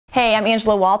Hey, I'm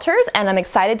Angela Walters, and I'm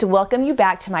excited to welcome you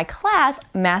back to my class,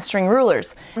 Mastering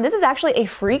Rulers. This is actually a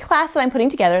free class that I'm putting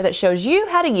together that shows you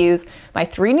how to use my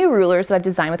 3 new rulers that I've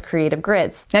designed with creative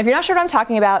grids. Now, if you're not sure what I'm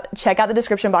talking about, check out the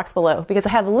description box below because I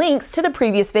have links to the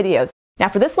previous videos. Now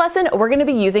for this lesson, we're going to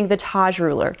be using the Taj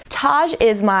Ruler. Taj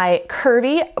is my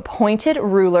curvy, pointed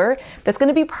ruler that's going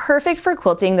to be perfect for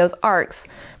quilting those arcs.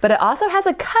 But it also has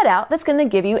a cutout that's going to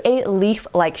give you a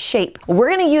leaf-like shape. We're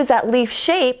going to use that leaf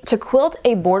shape to quilt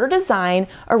a border design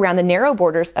around the narrow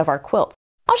borders of our quilt.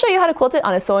 I'll show you how to quilt it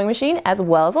on a sewing machine as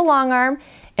well as a long arm,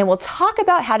 and we'll talk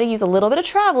about how to use a little bit of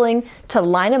traveling to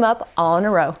line them up all in a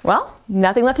row. Well,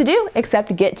 nothing left to do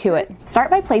except get to it.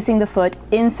 Start by placing the foot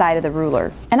inside of the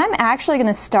ruler. And I'm actually going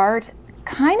to start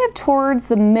kind of towards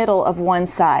the middle of one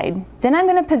side. Then I'm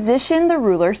going to position the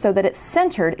ruler so that it's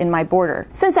centered in my border.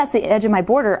 Since that's the edge of my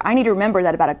border, I need to remember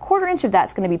that about 1/4 inch of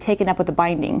that's going to be taken up with the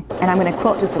binding. And I'm going to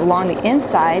quilt just along the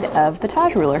inside of the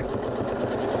Taj ruler,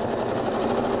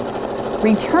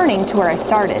 returning to where I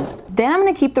started. Then I'm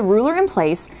going to keep the ruler in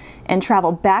place and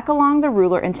travel back along the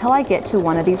ruler until I get to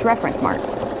one of these reference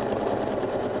marks.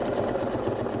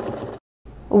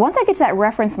 Once I get to that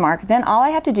reference mark, then all I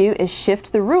have to do is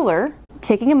shift the ruler,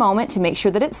 taking a moment to make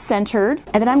sure that it's centered,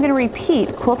 and then I'm going to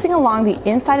repeat quilting along the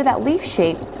inside of that leaf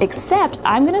shape, except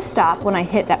I'm going to stop when I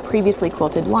hit that previously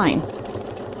quilted line.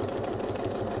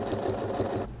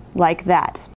 Like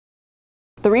that.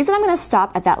 The reason I'm going to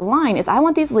stop at that line is I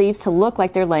want these leaves to look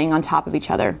like they're laying on top of each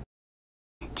other.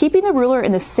 Keeping the ruler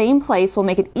in the same place will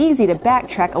make it easy to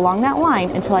backtrack along that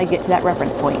line until I get to that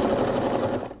reference point.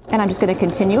 And I'm just going to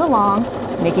continue along,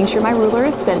 making sure my ruler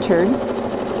is centered.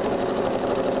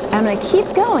 And I'm going to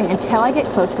keep going until I get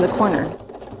close to the corner.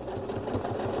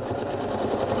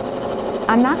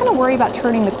 I'm not going to worry about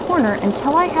turning the corner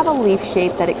until I have a leaf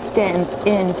shape that extends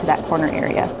into that corner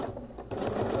area.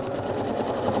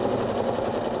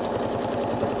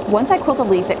 Once I quilt a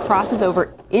leaf that crosses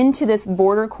over into this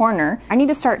border corner, I need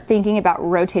to start thinking about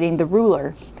rotating the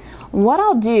ruler. What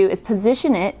I'll do is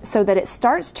position it so that it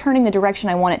starts turning the direction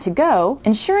I want it to go,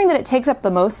 ensuring that it takes up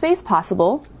the most space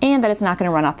possible and that it's not going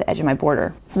to run off the edge of my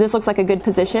border. So this looks like a good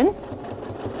position.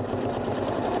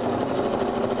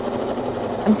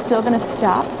 I'm still going to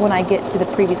stop when I get to the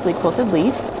previously quilted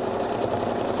leaf,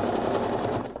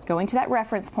 going to that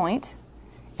reference point,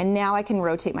 and now I can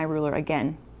rotate my ruler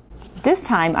again. This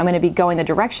time I'm going to be going the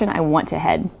direction I want to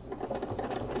head.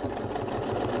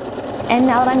 And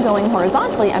now that I'm going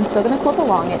horizontally, I'm still going to quilt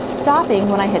along it, stopping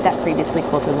when I hit that previously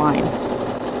quilted line.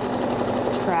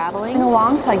 Traveling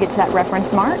along till I get to that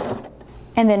reference mark,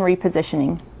 and then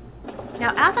repositioning.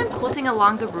 Now as I'm quilting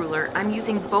along the ruler, I'm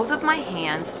using both of my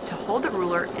hands to hold the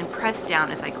ruler and press down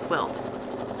as I quilt.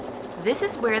 This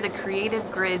is where the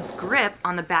creative grid's grip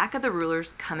on the back of the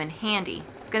rulers come in handy.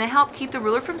 It's going to help keep the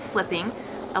ruler from slipping,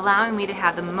 allowing me to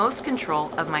have the most control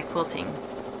of my quilting.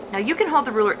 Now you can hold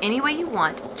the ruler any way you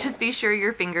want, just be sure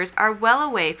your fingers are well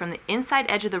away from the inside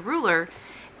edge of the ruler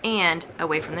and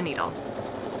away from the needle.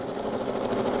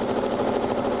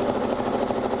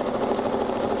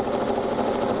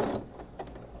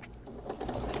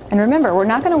 And remember, we're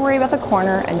not going to worry about the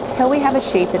corner until we have a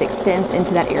shape that extends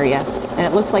into that area, and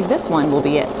it looks like this one will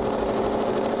be it.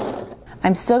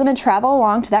 I'm still going to travel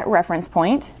along to that reference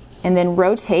point and then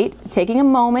rotate, taking a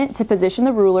moment to position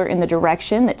the ruler in the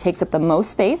direction that takes up the most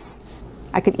space.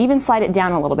 I could even slide it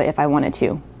down a little bit if I wanted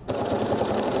to.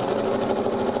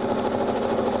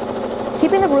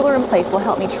 Keeping the ruler in place will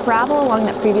help me travel along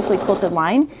that previously quilted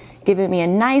line, giving me a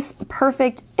nice,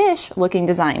 perfect-ish looking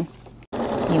design.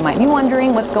 You might be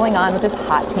wondering what's going on with this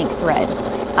hot pink thread.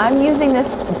 I'm using this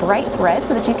bright thread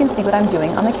so that you can see what I'm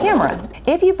doing on the camera.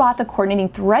 If you bought the coordinating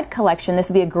thread collection, this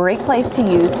would be a great place to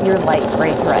use your light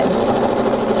gray thread.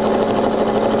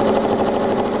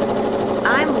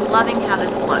 I'm loving how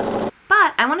this looks,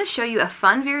 but I want to show you a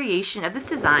fun variation of this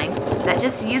design that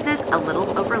just uses a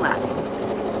little overlapping.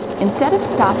 Instead of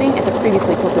stopping at the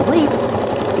previously quilted leaf,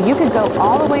 you could go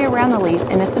all the way around the leaf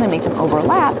and it's going to make them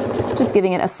overlap, just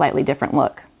giving it a slightly different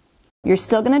look. You're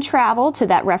still going to travel to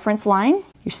that reference line.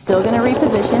 You're still going to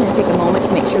reposition and take a moment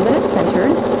to make sure that it's centered.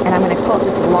 And I'm going to quilt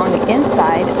just along the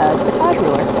inside of the Taj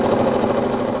ruler.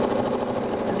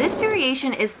 This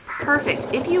variation is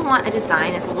perfect if you want a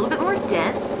design that's a little bit more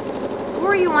dense,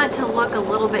 or you want it to look a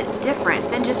little bit different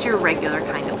than just your regular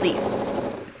kind of leaf.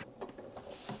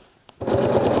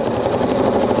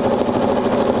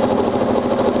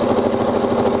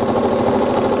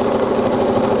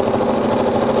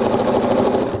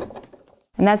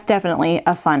 And that's definitely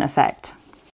a fun effect.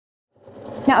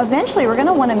 Now eventually we're going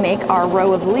to want to make our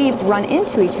row of leaves run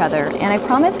into each other, and I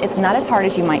promise it's not as hard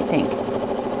as you might think.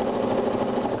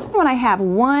 when I have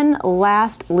one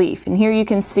last leaf, and here you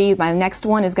can see my next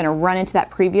one is going to run into that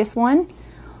previous one,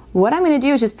 what I'm going to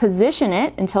do is just position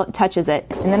it until it touches it,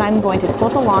 and then I'm going to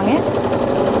quilt along it.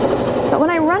 But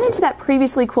when I run into that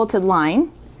previously quilted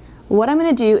line, what I'm going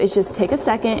to do is just take a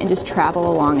second and just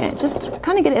travel along it. Just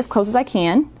kind of get it as close as I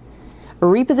can,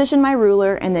 reposition my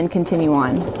ruler, and then continue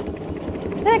on.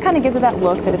 Then it kind of gives it that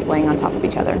look that it's laying on top of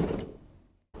each other.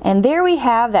 And there we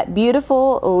have that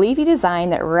beautiful leafy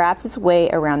design that wraps its way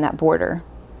around that border.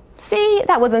 See,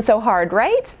 that wasn't so hard,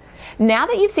 right? Now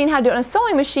that you've seen how to do it on a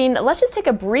sewing machine, let's just take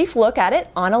a brief look at it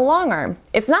on a long arm.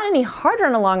 It's not any harder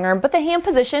on a long arm, but the hand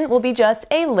position will be just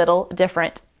a little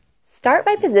different. Start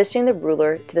by positioning the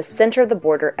ruler to the center of the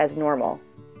border as normal.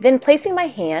 Then placing my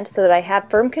hand so that I have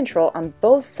firm control on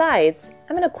both sides,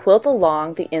 I'm going to quilt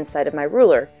along the inside of my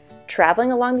ruler,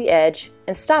 traveling along the edge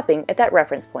and stopping at that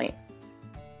reference point.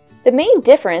 The main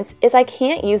difference is I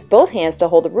can't use both hands to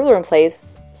hold the ruler in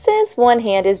place since one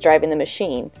hand is driving the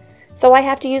machine, so I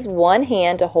have to use one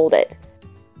hand to hold it.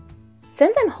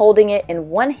 Since I'm holding it in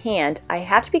one hand, I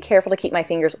have to be careful to keep my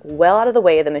fingers well out of the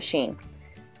way of the machine.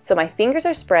 So my fingers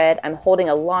are spread, I'm holding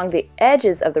along the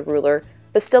edges of the ruler,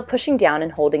 but still pushing down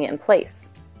and holding it in place.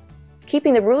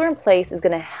 Keeping the ruler in place is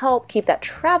going to help keep that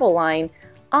travel line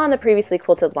on the previously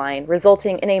quilted line,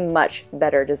 resulting in a much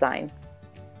better design.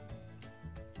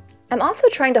 I'm also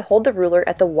trying to hold the ruler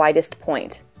at the widest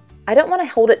point. I don't want to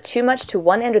hold it too much to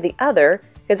one end or the other,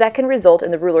 because that can result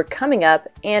in the ruler coming up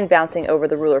and bouncing over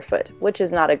the ruler foot, which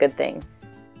is not a good thing.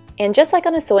 And just like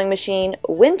on a sewing machine,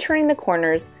 when turning the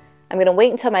corners, I'm going to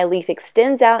wait until my leaf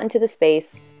extends out into the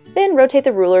space, then rotate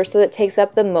the ruler so that it takes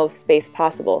up the most space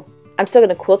possible. I'm still going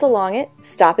to quilt along it,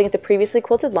 stopping at the previously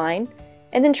quilted line,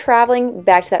 and then traveling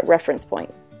back to that reference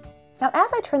point. Now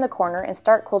as I turn the corner and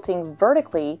start quilting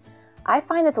vertically, I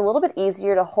find it's a little bit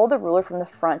easier to hold the ruler from the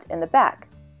front and the back.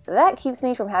 That keeps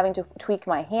me from having to tweak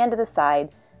my hand to the side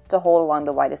to hold along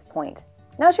the widest point.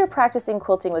 Now as you're practicing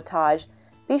quilting with Taj,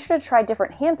 be sure to try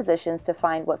different hand positions to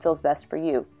find what feels best for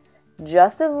you,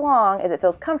 just as long as it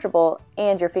feels comfortable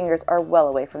and your fingers are well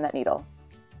away from that needle.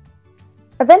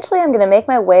 Eventually I'm going to make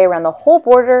my way around the whole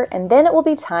border, and then it will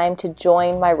be time to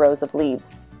join my rows of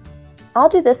leaves. I'll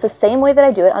do this the same way that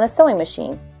I do it on a sewing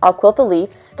machine. I'll quilt the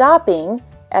leaf, stopping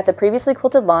at the previously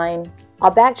quilted line.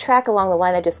 I'll backtrack along the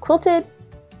line I just quilted.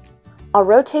 I'll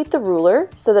rotate the ruler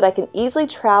so that I can easily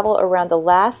travel around the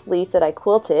last leaf that I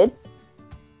quilted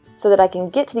so that I can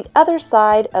get to the other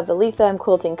side of the leaf that I'm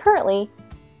quilting currently,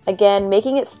 again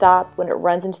making it stop when it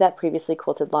runs into that previously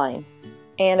quilted line.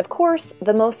 And of course,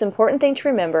 the most important thing to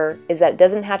remember is that it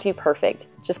doesn't have to be perfect.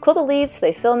 Just quilt the leaves so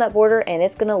they fill in that border and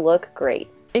it's going to look great.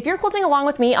 If you're quilting along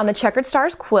with me on the Checkered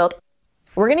Stars quilt,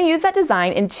 we're going to use that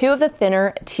design in two of the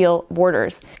thinner teal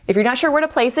borders. If you're not sure where to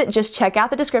place it, just check out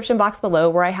the description box below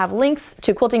where I have links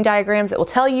to quilting diagrams that will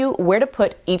tell you where to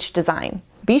put each design.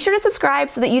 Be sure to subscribe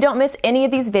so that you don't miss any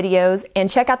of these videos, and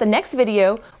check out the next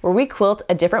video where we quilt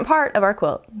a different part of our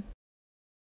quilt.